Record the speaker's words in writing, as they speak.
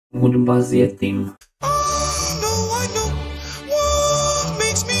Hudba s Yetim.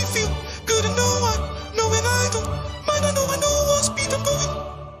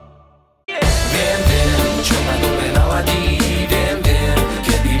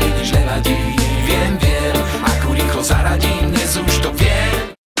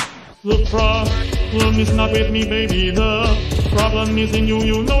 The problem is not with me, baby. The problem is in you.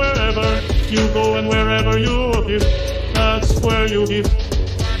 You know wherever you go and wherever you give, that's where you give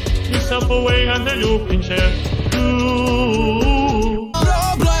yourself away and then you can share.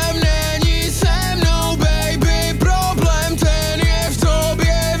 Problém není se mnou, baby. Problém ten je v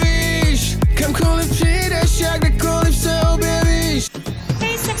tobě, víš. Kamkoliv přijdeš, jak kdekoliv se objevíš.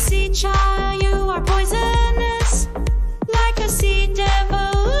 Hey sexy child, you are poisonous, like a sea devil.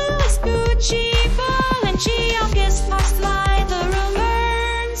 Gucci, Balenciagas must fly, the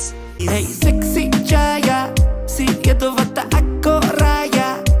rumors. Hey sexy ČAJA, si jedovatá ako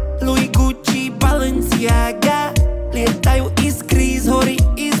Raja. Louis, Gucci, Balenciaga, lietajú iskry z hory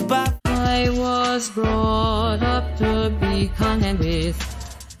izba. I was brought up to be content with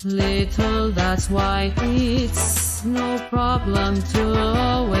little, that's why it's no problem to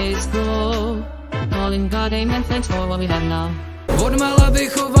always go all in God, amen, thanks for what we have now. Odmala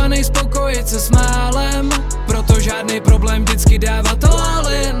vychovaný spokojit se s málem, proto žádný problém vždycky dává to all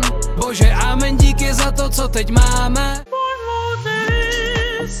in. Bože, amen, díky za to, co teď máme.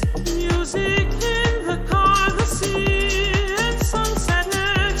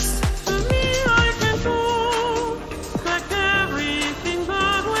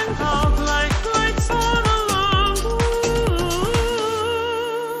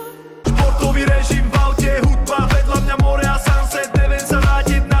 Sportový režim v autě, hudba vedla mňa more a sunset. Neviem sa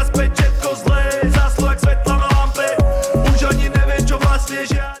vrátiť naspäť, všetko zlé, záslo jak svetla na lampe. Už ani neviem, čo vlastne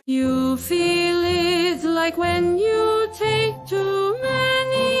žiať. You feel it like when you take too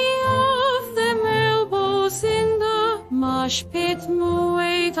many of them elbows in the mosh pit.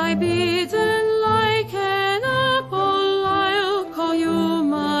 Wait, I beaten like an apple. I'll call you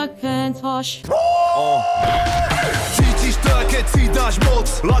Macintosh. Cítiš to, keď si dáš moc,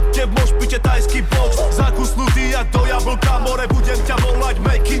 lakne v mošpite tajský box. Zakusnutý jak do jablka, more, budem ťa volať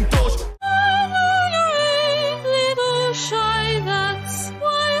Macintosh. Little shy, that's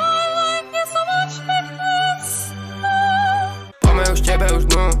why I like you so much, Máme už tebe, už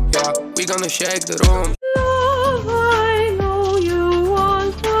dnu, yeah. We gonna shake the room. Love, I know you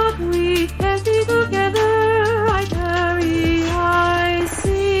want, but we can't be together. I carry, I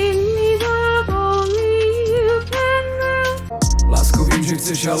see me that only you can melt. Lásko, vím, že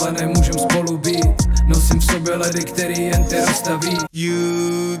chceš, ale nemůžem spolu být. Nosím v sobě ledy, který jen ty rozstaví.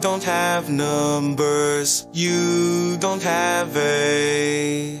 You don't have numbers, you don't have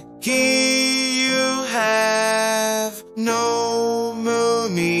a key, you have no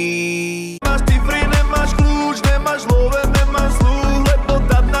money. Máš ty free, nemáš kľúč, nemáš love, nemáš sluch, lebo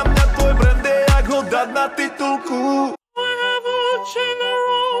dať na mňa tvoj brand je jak ho dať na titulku. I have a chain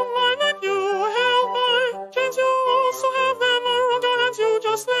around my neck, you held my chains, you also have them around your hands. You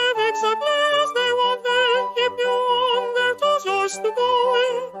just live exactly as they want, they keep you on their toes. Yours to go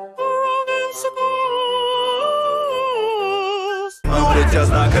around in circles. Mám reťaz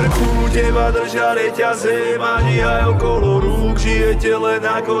na krku, teba držia reťaze, mani aj okolo rúk, žijete len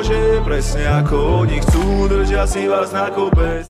akože, presne ako oni chcú, držia si vás na kope.